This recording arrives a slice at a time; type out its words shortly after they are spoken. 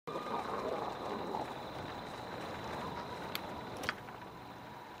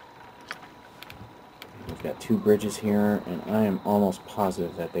Got two bridges here, and I am almost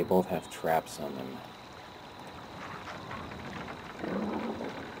positive that they both have traps on them.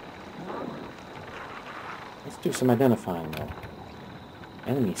 Let's do some identifying, though.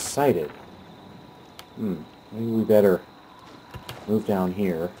 Enemy sighted. Maybe we better move down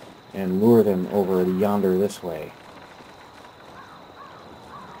here and lure them over to yonder this way.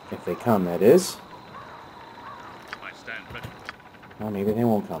 If they come, that is. I stand ready. Well, maybe they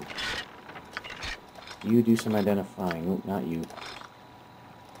won't come. You do some identifying. Oh, not you.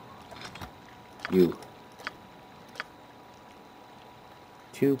 You.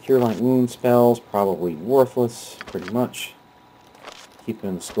 2 Cure Light Wound spells, probably worthless, pretty much. Keep them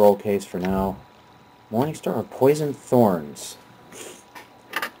in the scroll case for now. Morningstar of Poison Thorns.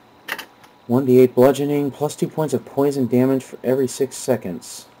 1d8 bludgeoning, plus 2 points of poison damage for every 6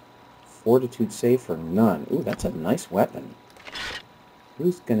 seconds. Fortitude save for none. Ooh, that's a nice weapon.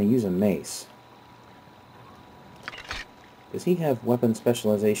 Who's going to use a mace? Does he have weapon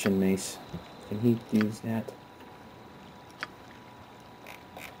specialization mace? Can he use that?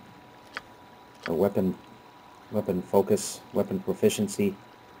 Or weapon focus, weapon proficiency?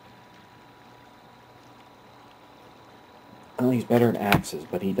 Oh, he's better at axes,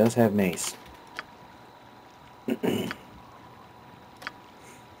 but he does have mace. I'm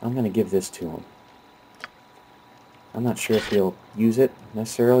going to give this to him. I'm not sure if he'll use it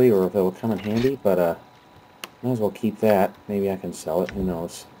necessarily or if it'll come in handy, but might as well keep that. Maybe I can sell it. Who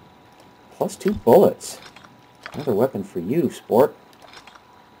knows? Plus 2 bullets. Another weapon for you, sport.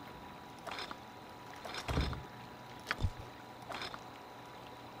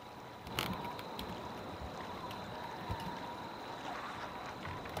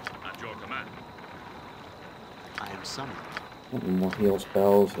 At your command. I am summoned. More heal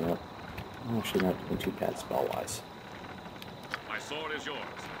spells. Yep. I'm actually not doing too bad spell-wise. My sword is yours.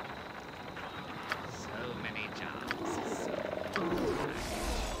 So many chances.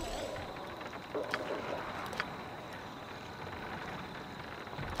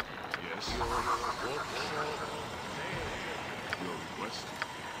 Yes. Your request.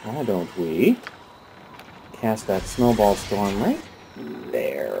 Why don't we cast that snowball storm right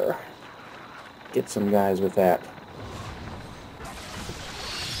there? Get some guys with that.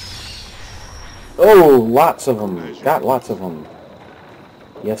 Oh, lots of them. Got lots of them.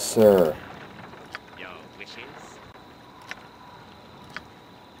 Yes, sir. Your wishes?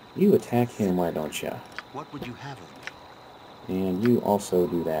 You attack him, why don't you? What would you have of me? And you also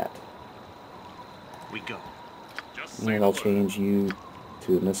do that. We go. Just And say I'll the word. change you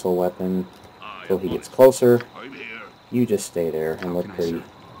to a missile weapon I until am he on gets it. closer. I'm here. You just stay there and How look can I pretty. serve?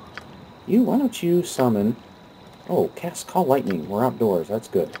 You, why don't you summon... Oh, cast Call Lightning. We're outdoors. That's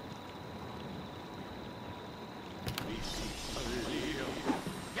good.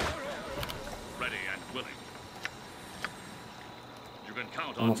 Ready and willing. You can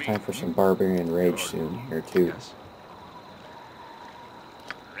count on Almost me. time for some Barbarian Rage soon here, too. Yes.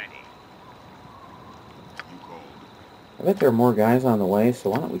 Ready. You called. I bet there are more guys on the way, so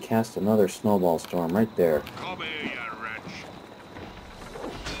why don't we cast another Snowball Storm right there. Come here, you wretch.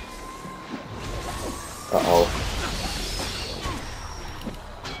 Uh-oh.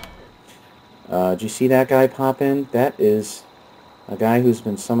 Did you see that guy pop in? That is a guy who's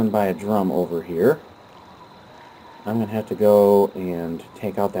been summoned by a drum over here. I'm going to have to go and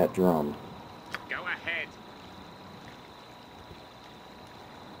take out that drum. Go ahead.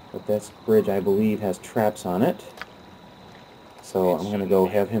 But this bridge, I believe, has traps on it. So I'm going to go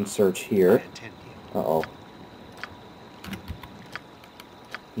have him search I here. attend you. Uh-oh.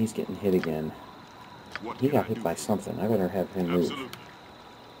 He's getting hit again. What He can got I hit do by for you? something. I better have him move. Absolutely.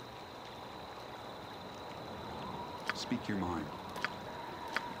 Speak your mind.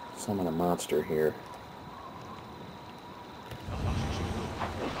 Summon a monster here.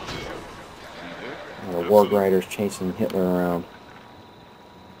 The Warg Riders chasing Hitler around.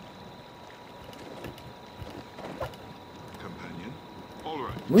 Companion. All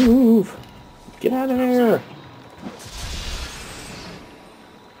right. Move! Get out of there!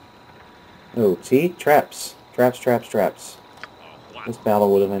 Oh, see? Traps. Traps, traps, traps. This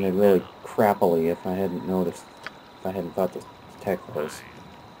battle would have ended really crappily if I hadn't noticed, if I hadn't thought to detect those.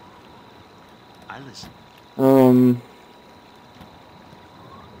 I listen.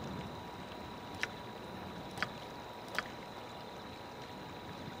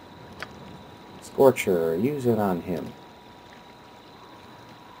 Scorcher, use it on him.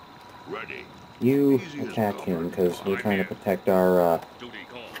 Ready. You attack him, because we're trying to protect our Duty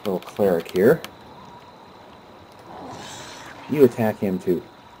call. little cleric here. You attack him too.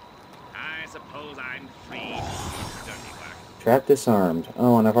 I suppose I'm free. Dirty work. Trap disarmed.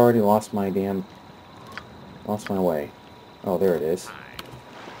 Oh, and I've already lost my damn Lost my way. Oh, there it is.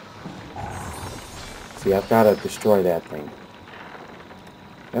 5. See, I've got to destroy that thing. Do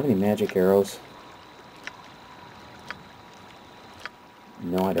you have any magic arrows?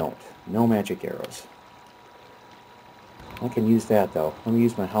 No, I don't. No magic arrows. I can use that, though. Let me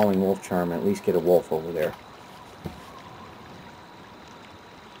use my Howling Wolf Charm and at least get a wolf over there.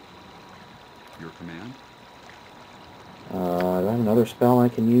 Your command? Do I have another spell I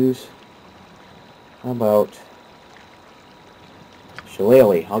can use? How about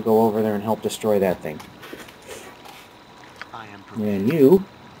Shillelagh? I'll go over there and help destroy that thing. I am prepared. And you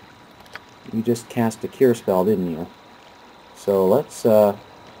just cast a cure spell, didn't you? So let's, I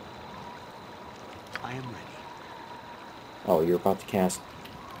am ready. oh, you're about to cast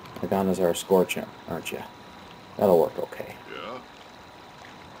Agonazar Scorch, aren't you? That'll work okay. Yeah.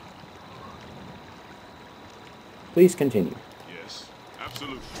 Please continue. Yes.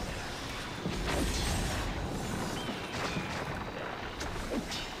 Absolutely.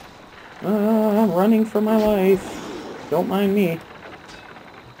 I'm running for my life. Don't mind me.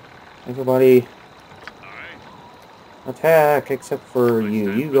 Everybody Aye. attack, except for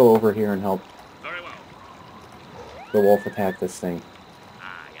you. You go over here and help Very well. the wolf attack this thing.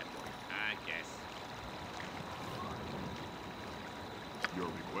 Yeah. I guess. Your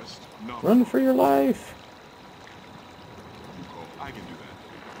request? No. Run for your life. You call. I can do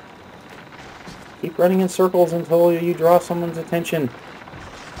that. Keep running in circles until you draw someone's attention.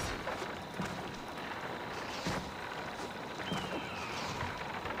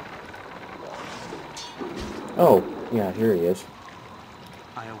 Oh, yeah, here he is.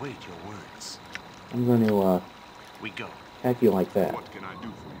 I await your words. I'm going to We go. attack you like that. What can I do for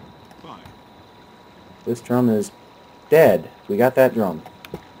you? Fine. This drum is dead. We got that drum.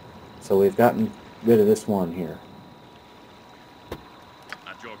 So we've gotten rid of this one here.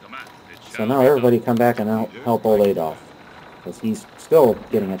 At your command. It So shall now be everybody done. come back and help old Adolf. Because he's still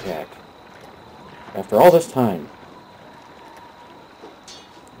getting attacked. After all this time.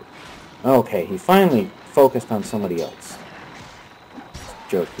 Okay, he finally focused on somebody else.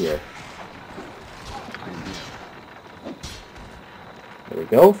 Joke here. There we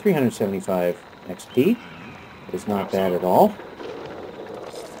go. 375 XP. Is not bad at all.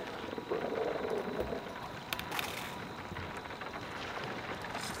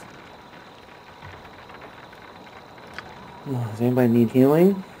 Does anybody need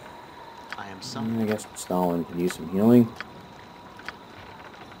healing? I am some. I guess Stalin could use some healing.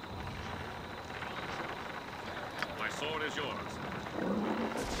 My sword is yours.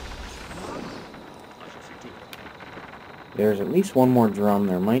 I shall see to it. There's at least one more drum.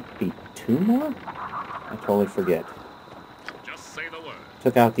 There might be two more? I totally forget. Just say the word.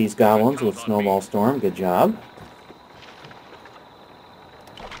 Took out these goblins with Snowball Storm. Good job.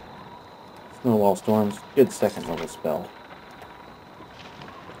 Snowball Storm's a good second level spell.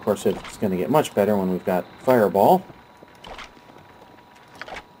 Of course, it's going to get much better when we've got Fireball.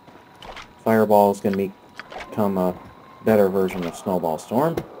 Fireball is going to become a better version of Snowball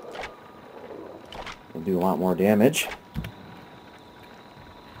Storm. It'll do a lot more damage.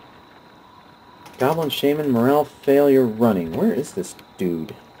 Goblin, Shaman, Morale, Failure, Running. Where is this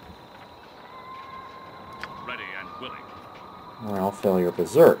dude? Ready and willing. Morale, Failure,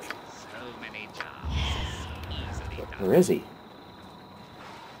 Berserk. So many jobs. Easily done. Where is he? Is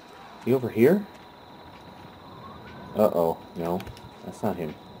he over here? Uh-oh. No, that's not him.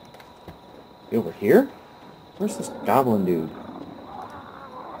 Is he over here? Where's this goblin dude?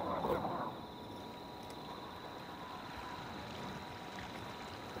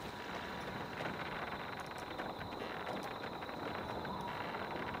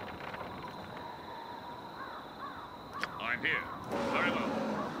 I'm here. Very well.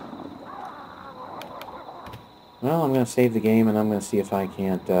 Well, I'm going to save the game, and I'm going to see if I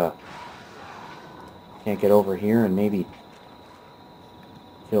can't get over here and maybe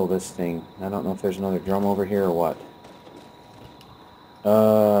kill this thing. I don't know if there's another drum over here or what.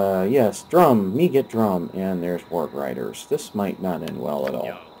 Yes, drum. Me get drum. And there's Warg Riders. This might not end well at all.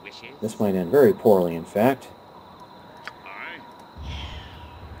 Your wishes? This might end very poorly, in fact. Aye.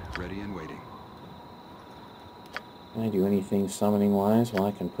 Ready and waiting. Can I do anything summoning-wise? Well,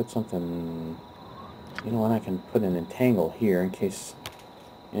 I can put something... You know what? I can put an entangle here in case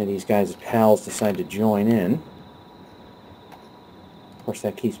any of these guys' pals decide to join in. Of course,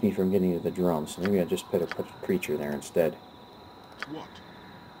 that keeps me from getting to the drum, so maybe I'll just put a creature there instead. What?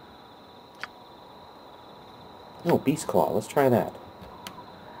 Oh, Beast Claw. Let's try that.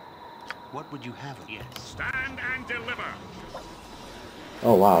 What would you have of me? Yes. Stand and deliver.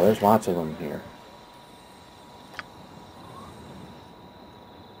 Oh, wow. There's lots of them here.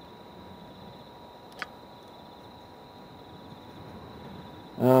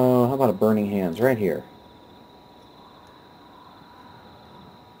 of burning hands right here.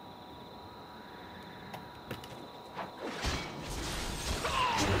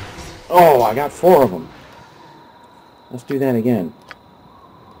 Oh, I got 4 of them. Let's do that again.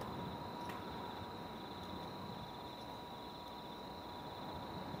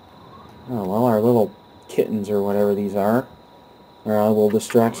 Oh, well, our little kittens or whatever these are. We'll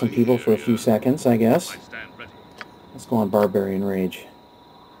distract some people for a few seconds, I guess. I stand ready. Let's go on Barbarian Rage.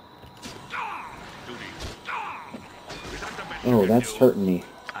 Duty. Oh, that's hurting me.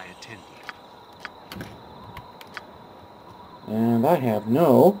 I attend you. And I have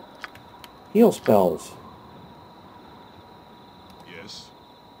no heal spells. Yes.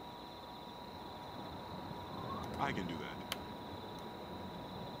 I can do that.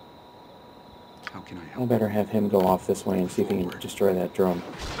 How can I I help? better have him go off this way and see if he can destroy that drum.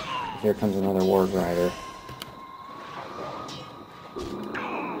 Here comes another Warg Rider.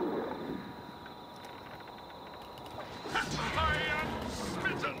 I am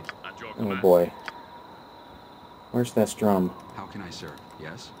smitten. At your Oh command. boy. Where's that drum? How can I serve?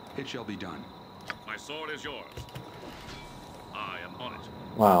 Yes? It shall be done. My sword is yours. I am on it.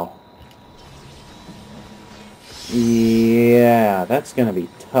 Wow. Yeah, that's gonna be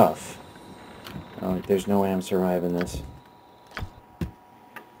tough. Oh, there's no way I'm surviving this.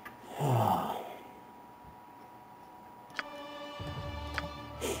 I'm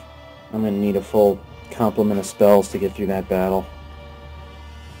gonna need a full complement of spells to get through that battle.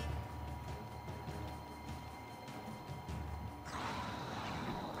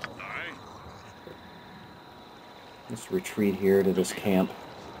 I. Let's retreat here to this camp.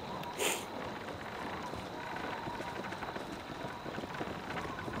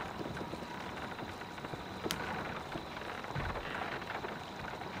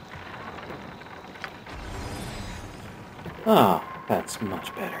 Ah, that's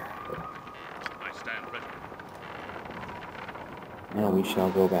much better. I stand ready. Now we shall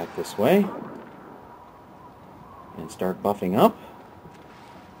go back this way and start buffing up.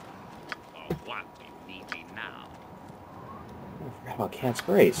 Oh, what do you need me now? Oh, I forgot about Cat's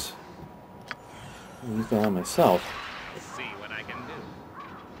Grace. I'll use that on myself. See what I can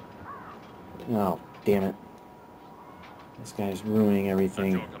do. Oh, damn it. This guy's ruining At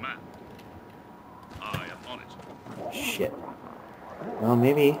everything. your command. I am on it. Shit. Well,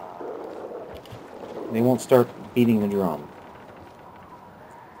 maybe they won't start beating the drum.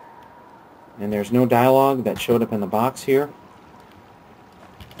 And there's no dialogue that showed up in the box here.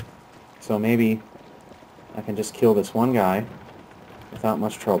 So maybe I can just kill this one guy without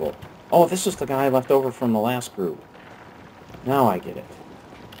much trouble. Oh, this is the guy left over from the last group. Now I get it.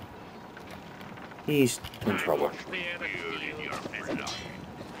 He's in trouble. Fear the field your prisoner.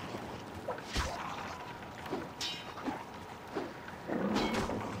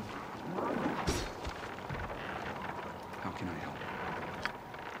 How can I help?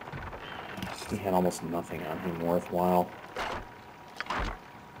 He had almost nothing on him worthwhile.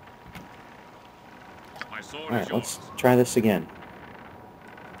 My sword is Alright, yours. let's try this again.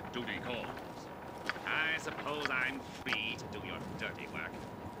 Duty calls. I suppose I'm free to do your dirty work.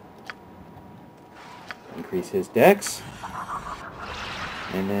 Increase his dex.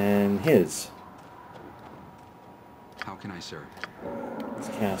 And then his. How can I serve? Let's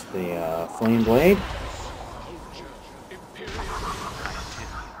cast the Flame Blade.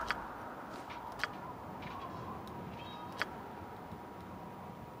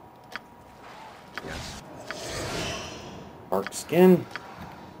 Yes. Bark Skin.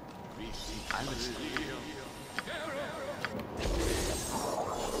 I listen.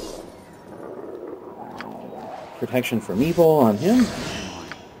 Protection from Evil on him.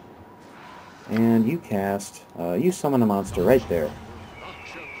 And you cast, you summon a monster right there.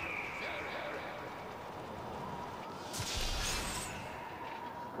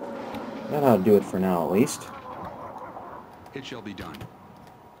 That ought to do it for now, at least. It shall be done.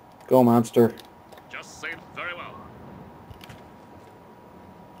 Go, monster. Just say very well.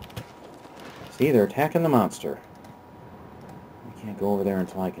 See, they're attacking the monster. I can't go over there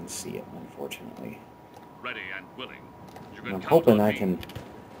until I can see it, unfortunately. Ready and willing. You And can I'm count hoping on I me. can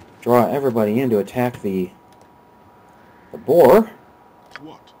draw everybody in to attack the boar.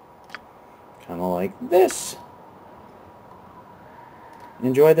 What? Kind of like this.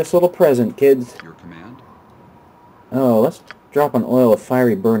 Enjoy this little present, kids. Your command? Oh, let's drop an oil of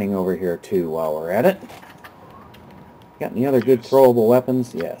fiery burning over here, too, while we're at it. Got any other good throwable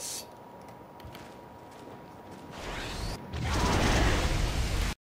weapons? Yes.